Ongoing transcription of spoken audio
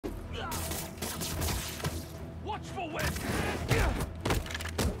Watchful wind!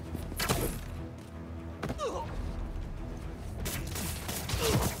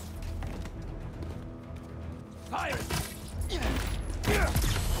 Fire!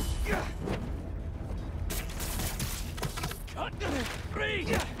 Cut! Three!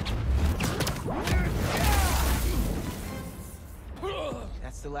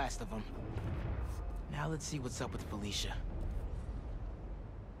 That's the last of them. Now let's see what's up with Felicia.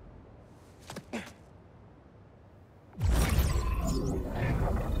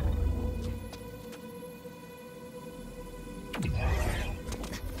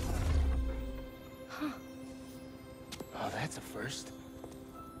 Oh, that's a first.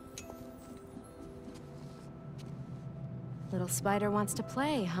 Little spider wants to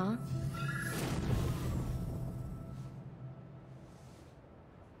play, huh?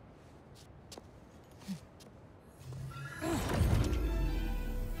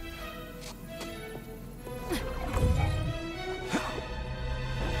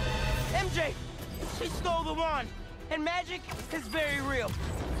 MJ! She stole the wand! And magic is very real.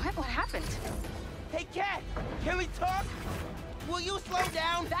 What happened? Hey, Cat! Can we talk? Will you slow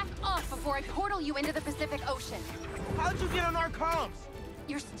down? Back off before I portal you into the Pacific Ocean. How'd you get on our comms?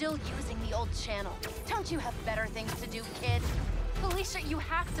 You're still using the old channel. Don't you have better things to do, kid? Felicia, you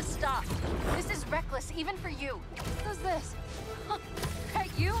have to stop. This is reckless, even for you. Who's this? Huh. That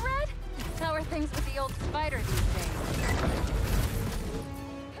you, Red? How are things with the old spider these days?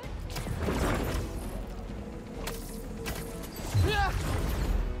 Yeah.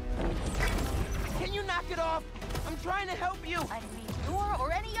 Can you knock it off? I'm trying to help you. I need your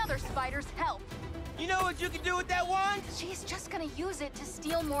or any other spider's help. You know what you can do with that wand? She's just gonna use it to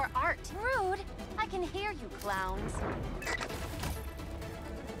steal more art. Rude. I can hear you, clowns.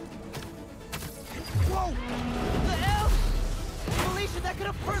 Whoa! The hell? Felicia, that could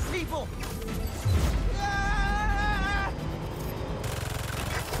have hurt people! Ah!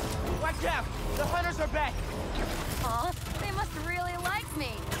 Watch out! The hunters are back! Huh? They must really like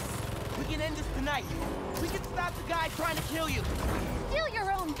me. We can end this tonight. We can stop the guy trying to kill you. Steal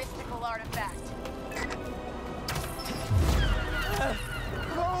your own mystical artifact.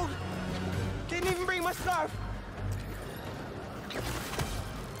 Cold! Didn't even bring my scarf!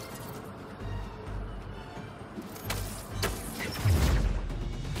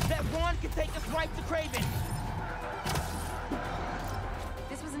 That wand can take us right to Kraven!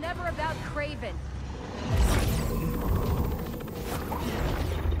 This was never about Kraven.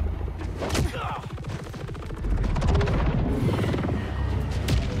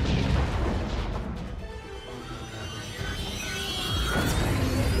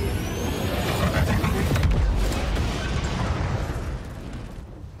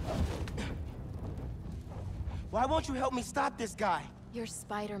 Why won't you help me stop this guy? You're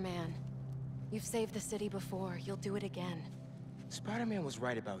Spider-Man. You've saved the city before. You'll do it again. Spider-Man was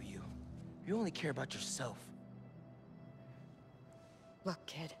right about you. You only care about yourself. Look,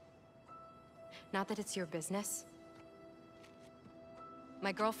 kid. Not that it's your business.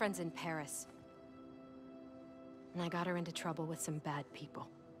 My girlfriend's in Paris. And I got her into trouble with some bad people.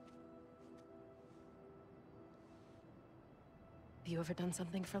 Have you ever done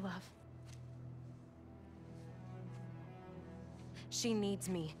something for love? She needs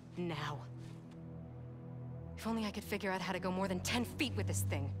me now. If only I could figure out how to go more than 10 feet with this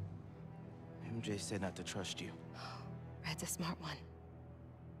thing. MJ said not to trust you. Red's a smart one.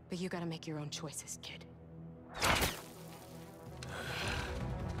 But you gotta make your own choices, kid.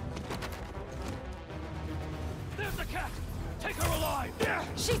 There's the cat! Take her alive!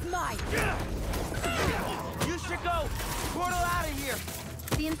 She's mine! You should go! Portal out of here!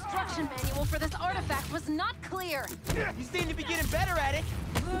 The instruction manual for this artifact was not clear. You seem to be getting better at it!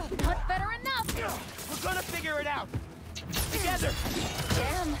 Not better enough! We're gonna figure it out! Together!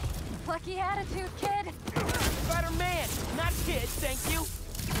 Damn. Plucky attitude, kid. Spider-Man, not kid, thank you!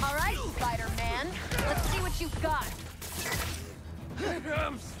 All right, Spider-Man. Let's see what you've got.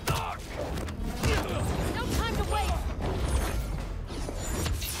 I'm stuck! No time to wait!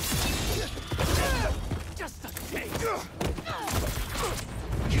 Just a taste!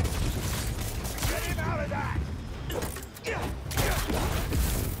 Get him out of that!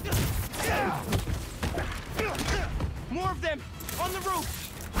 More of them! On the roof!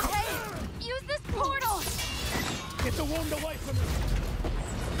 Hey, use this portal! Get the wound away from him!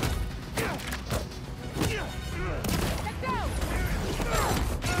 Let go!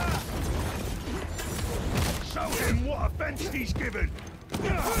 Show him what offense he's given!